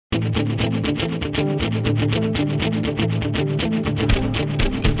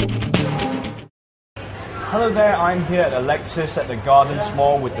Hello there, I'm here at Alexis at the Gardens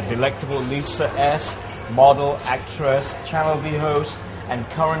Mall with the delectable Lisa S., model, actress, Channel V host, and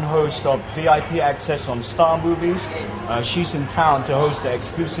current host of VIP Access on Star Movies. She's in town to host the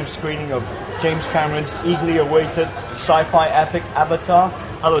exclusive screening of James Cameron's eagerly awaited sci-fi epic Avatar.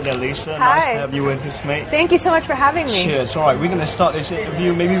 Hello there, Lisa. Hi. Nice to have you with us, mate. Thank you so much for having me. Cheers. All right, we're going to start this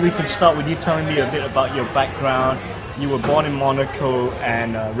interview. Maybe we could start with you telling me a bit about your background. You were born in Monaco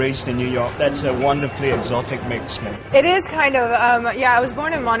and raised in New York. That's a wonderfully exotic mix, mate. It is kind of, I was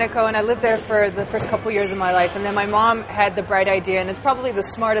born in Monaco and I lived there for the first couple years of my life. And then my mom had the bright idea, and it's probably the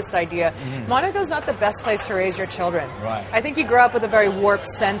smartest idea. Monaco's not the best place to raise your children. Right. I think you grow up with a very warped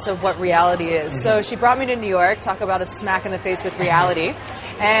sense of what reality is. So she brought me to New York, talk about a smack in the face with reality.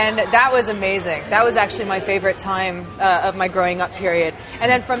 And that was amazing. That was actually my favorite time of my growing up period.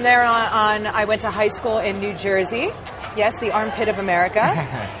 And then from there on, I went to high school in New Jersey. Yes, the armpit of America.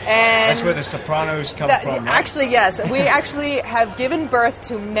 And that's where the Sopranos come from, right? Actually, yes. We actually have given birth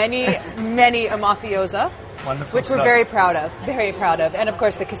to many, many a mafiosa. Wonderful which stuff. we're very proud of, and of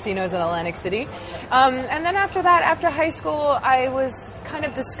course the casinos in Atlantic City. And then after that, after high school, I was kind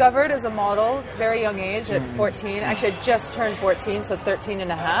of discovered as a model, very young age, at 14. Actually, I just turned 14, so 13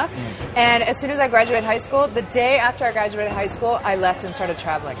 and a half. And as soon as I graduated high school, the day after I graduated high school, I left and started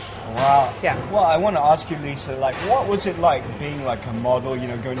traveling. Wow. Yeah. Well, I want to ask you, Lisa, like, what was it like being like a model, you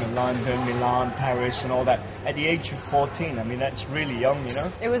know, going to London, Milan, Paris, and all that at the age of 14? I mean, that's really young, you know?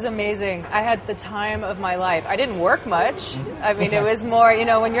 It was amazing. I had the time of my life. I didn't work much. I mean, it was more, you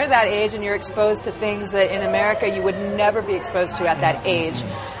know, when you're that age and you're exposed to things that in America you would never be exposed to at that age,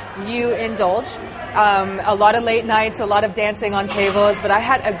 you indulge. A lot of late nights, a lot of dancing on tables, but I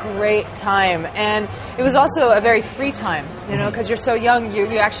had a great time. And it was also a very free time, you know, because you're so young,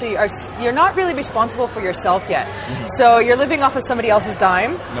 you actually are, you're not really responsible for yourself yet. So you're living off of somebody else's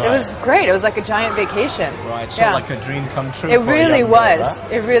dime. Right. It was great. It was like a giant vacation. Right, so Yeah. like a dream come true. It for a really young was. girl,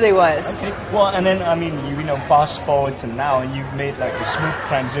 huh? It really was. Okay. Well, and then, I mean, you know, fast forward to now, and you've made like a smooth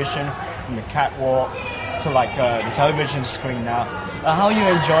transition from the catwalk to like the television screen now. How are you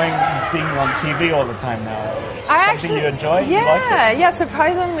enjoying being on TV all the time now? Something you enjoy? Yeah, You like it? yeah.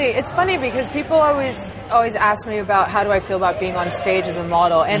 Surprisingly, it's funny because people always ask me about how do I feel about being on stage as a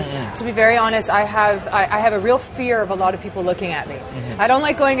model. And to be very honest, I have a real fear of a lot of people looking at me. I don't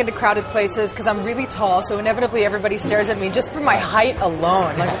like going into crowded places because I'm really tall, so inevitably everybody stares at me just for my height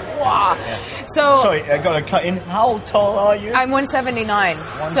alone. Like, wow. So Sorry, I got to cut in. How tall are you? I'm 179,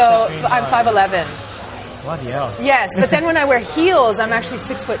 so 179. I'm 5'11". Bloody hell. Yes, but then when I wear heels, I'm actually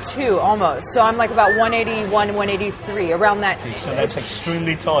 6'2" almost. So I'm like about 181, 183, around that. So that's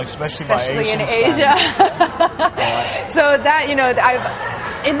extremely tall, especially in by Asian Asia. standards. So that, you know,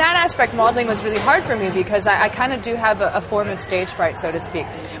 in that aspect, modeling was really hard for me because I kind of do have a form of stage fright, so to speak.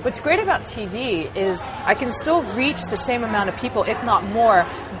 What's great about TV is I can still reach the same amount of people, if not more,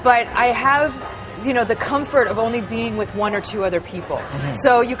 but I have, you know, the comfort of only being with one or two other people.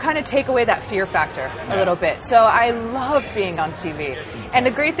 So you kind of take away that fear factor a little bit. So I love being on TV. And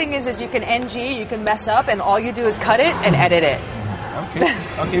the great thing is you can NG, you can mess up, and all you do is cut it and edit it.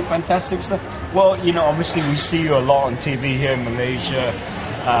 Okay, fantastic stuff. Well, you know, obviously we see you a lot on TV here in Malaysia,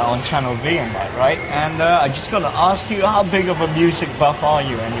 on Channel V and that, right? And I just got to ask you, how big of a music buff are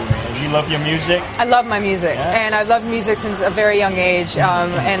you anyway? You love your music? I love my music, and I've loved music since a very young age.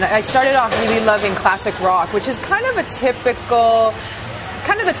 And I started off really loving classic rock, which is kind of the typical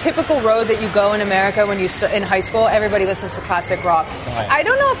road that you go in America when you in high school. Everybody listens to classic rock. Right. I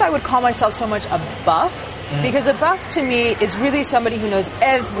don't know if I would call myself so much a buff. Because a buff to me is really somebody who knows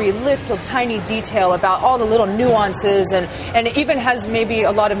every little tiny detail about all the little nuances and even has maybe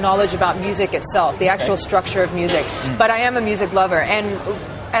a lot of knowledge about music itself, the actual structure of music. But I am a music lover, and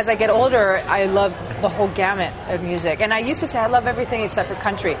as I get older, I love the whole gamut of music. And I used to say I love everything except for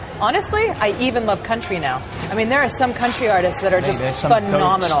country. Honestly, I even love country now. I mean, there are some country artists that are just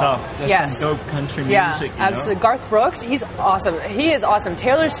phenomenal. There's some dope country music. Yeah, absolutely. You know? Garth Brooks, he's awesome. He is awesome.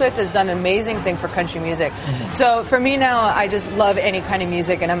 Taylor Swift has done an amazing thing for country music. So for me now, I just love any kind of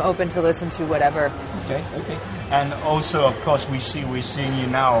music, and I'm open to listen to whatever. Okay. And also, of course, we're seeing you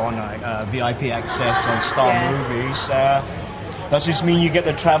now on VIP Access on Star Movies. Does this mean you get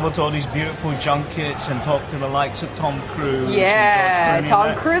to travel to all these beautiful junkets and talk to the likes of Tom Cruise? Yeah,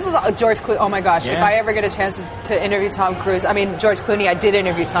 Tom Cruise is George Clooney. Oh my gosh, if I ever get a chance to interview Tom Cruise, I mean George Clooney, I did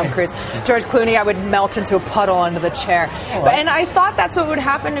interview Tom Cruise. George Clooney, I would melt into a puddle under the chair. And I thought that's what would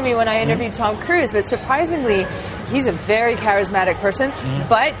happen to me when I interviewed Tom Cruise, but surprisingly, he's a very charismatic person,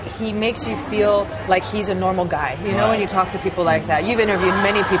 but he makes you feel like he's a normal guy. You know, when you talk to people like that. You've interviewed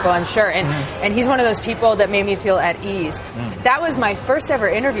many people, I'm sure, and he's one of those people that made me feel at ease. That was my first ever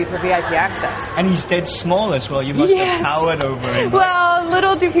interview for VIP Access. And he's dead small as well. You must have towered over him. Right? Well,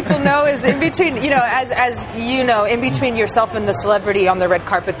 little do people know is in between, you know, as you know, in between yourself and the celebrity on the red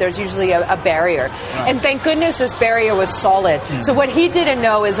carpet, there's usually a barrier. And thank goodness this barrier was solid. So what he didn't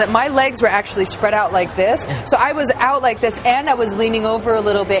know is that my legs were actually spread out like this. So I was out like this, and I was leaning over a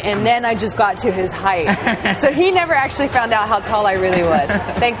little bit, and then I just got to his height. So he never actually found out how tall I really was.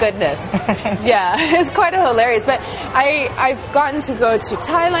 Thank goodness. Yeah, it's quite hilarious. But I've gotten to go to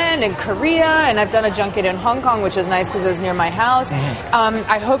Thailand and Korea, and I've done a junket in Hong Kong, which is nice because it was near my house.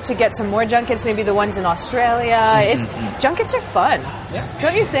 I hope to get some more junkets, maybe the ones in Australia. Junkets are fun.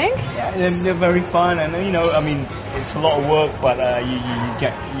 Don't you think? Yeah, they're very fun, and you know, I mean, it's a lot of work, but you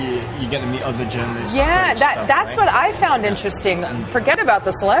get to meet other journalists. Yeah, that's what I found interesting. Forget about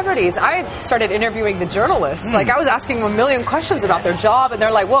the celebrities. I started interviewing the journalists. Like, I was asking them a million questions about their job, and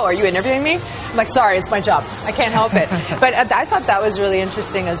they're like, "Whoa, are you interviewing me?" I'm like, "Sorry, it's my job. I can't help it." But I thought that was really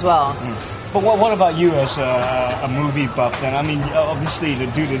interesting as well. But what about you as a movie buff then? I mean, obviously to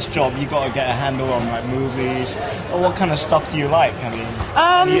do this job, you got to get a handle on like movies. What kind of stuff do you like?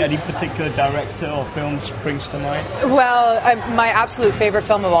 I mean, any particular director or film springs to mind? Well, my absolute favorite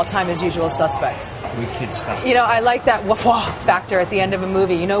film of all time is Usual Suspects. Wicked stuff. You know, I like that whoa factor at the end of a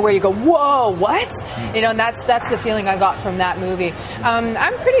movie. You know, where you go, whoa, what? You know, and that's the feeling I got from that movie.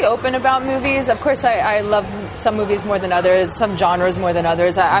 I'm pretty open about movies. Of course, I love some movies more than others, some genres more than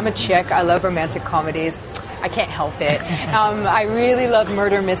others. I'm a chick. I love romantic comedies. I can't help it. I really love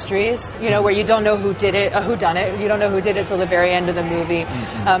murder mysteries, you know, where you don't know who did it, who done it. You don't know who did it till the very end of the movie.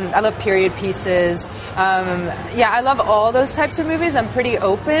 I love period pieces. I love all those types of movies. I'm pretty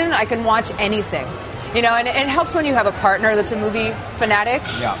open. I can watch anything. You know, and it helps when you have a partner that's a movie fanatic.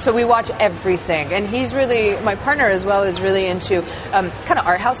 Yeah. So we watch everything. And he's really, my partner as well, is really into kind of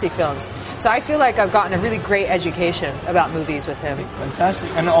art housey films. So I feel like I've gotten a really great education about movies with him.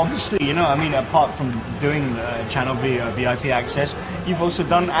 Fantastic. And obviously, you know, I mean, apart from doing the Channel V VIP Access, you've also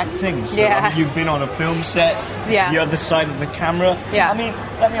done acting. So, I mean, you've been on a film set, the other side of the camera. Yeah. I mean,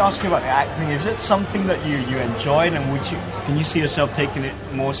 let me ask you about acting. Is it something that you enjoyed, and can you see yourself taking it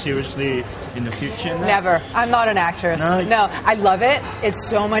more seriously in the future? Never. I'm not an actress. No, I love it. It's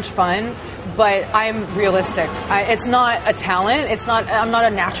so much fun. But I'm realistic. It's not a talent. I'm not a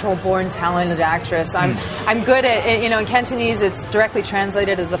natural born talented actress. I'm good at, you know, in Cantonese it's directly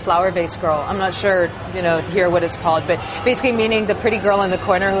translated as the flower vase girl. I'm not sure, you know, here what it's called, but basically meaning the pretty girl in the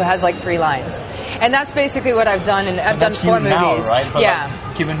corner who has like 3 lines. And that's basically what I've done, and I've done 4 movies. Now, right? But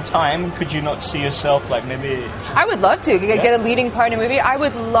like, given time, could you not see yourself like maybe? I would love to get a leading part in a movie. I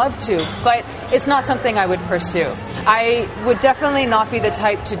would love to, but it's not something I would pursue. I would definitely not be the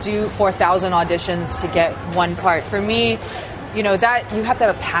type to do 4,000 auditions to get one part. For me, you know, that you have to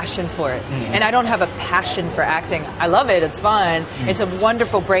have a passion for it. And I don't have a passion for acting. I love it. It's fun. It's a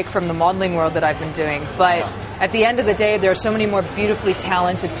wonderful break from the modeling world that I've been doing. But at the end of the day, there are so many more beautifully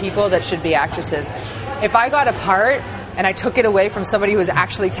talented people that should be actresses. If I got a part and I took it away from somebody who was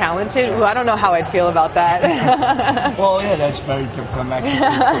actually talented, well, I don't know how I'd feel about that. Well, yeah, that's very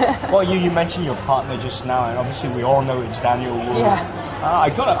diplomatic. Well, you mentioned your partner just now, and obviously we all know it's Daniel Wu. I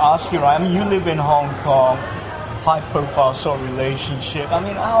got to ask you, right? I mean, you live in Hong Kong, high-profile sort of relationship. I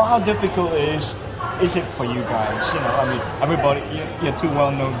mean, how difficult is it for you guys? You know, I mean, everybody, you're 2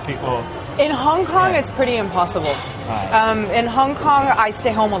 well-known people. In Hong Kong, it's pretty impossible. In Hong Kong, I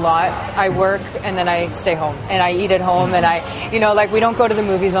stay home a lot. I work, and then I stay home. And I eat at home, and we don't go to the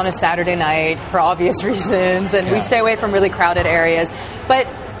movies on a Saturday night for obvious reasons, and we stay away from really crowded areas. But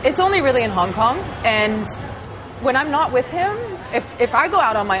it's only really in Hong Kong, and when I'm not with him, if I go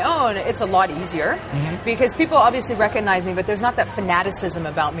out on my own, it's a lot easier because people obviously recognize me, but there's not that fanaticism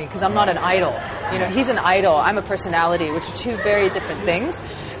about me because I'm not an idol. You know, he's an idol. I'm a personality, which are 2 very different things.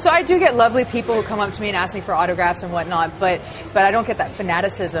 So I do get lovely people who come up to me and ask me for autographs and whatnot, but I don't get that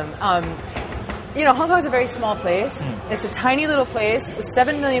fanaticism. You know, Hong Kong is a very small place. It's a tiny little place with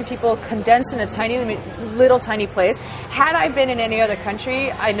 7 million people condensed in a tiny place. Had I been in any other country,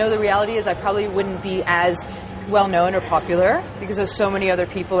 I know the reality is I probably wouldn't be as well known or popular because there's so many other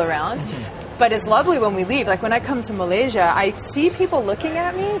people around. But it's lovely when we leave. Like when I come to Malaysia, I see people looking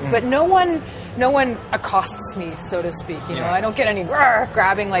at me, but no one accosts me, so to speak. You know, I don't get any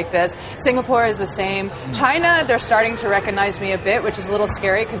grabbing like this. Singapore is the same. China, they're starting to recognize me a bit, which is a little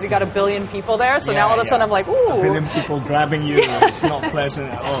scary because you got 1 billion people there. So now all of a sudden I'm like, ooh. 1 billion people grabbing you. It's not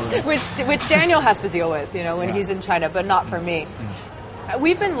pleasant at all. Which Daniel has to deal with, you know, when he's in China, but not for me.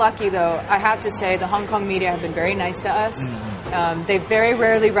 We've been lucky, though. I have to say, the Hong Kong media have been very nice to us. They very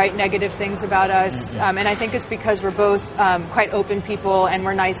rarely write negative things about us, and I think it's because we're both quite open people, and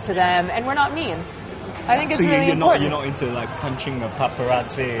we're nice to them, and we're not mean. I think it's really important. You're not into like punching a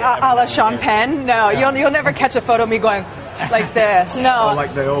paparazzi. A la Sean Penn? No, you'll never catch a photo of me going like this. No. Or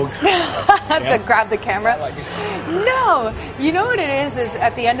like the old... grab the camera. No. You know what it is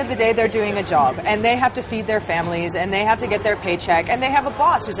at the end of the day, they're doing a job, and they have to feed their families, and they have to get their paycheck, and they have a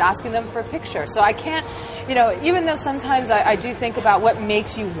boss who's asking them for a picture. So I can't, even though sometimes I do think about what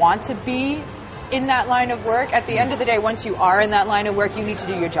makes you want to be in that line of work, at the end of the day, once you are in that line of work, you need to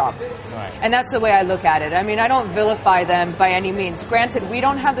do your job. Right. And that's the way I look at it. I mean, I don't vilify them by any means. Granted, we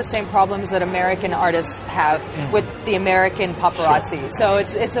don't have the same problems that American artists have with the American paparazzi. Sure. So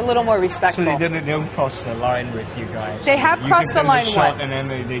it's a little more respectful. So they don't cross the line with you guys? They have crossed the line once. And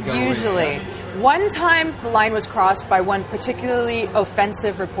then they go usually. One time, the line was crossed by one particularly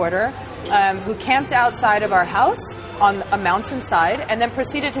offensive reporter who camped outside of our house on a mountainside and then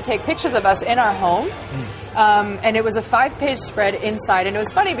proceeded to take pictures of us in our home. And it was a 5-page spread inside. And it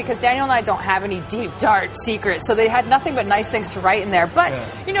was funny because Daniel and I don't have any deep, dark secrets. So they had nothing but nice things to write in there. But,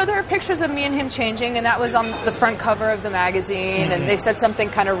 there are pictures of me and him changing. And that was on the front cover of the magazine. And they said something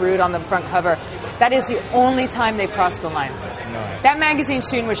kind of rude on the front cover. That is the only time they crossed the line. Nice. That magazine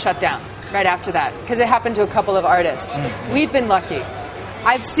soon was shut down right after that because it happened to a couple of artists. We've been lucky.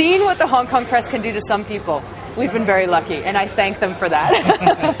 I've seen what the Hong Kong press can do to some people. We've been very lucky, and I thank them for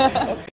that.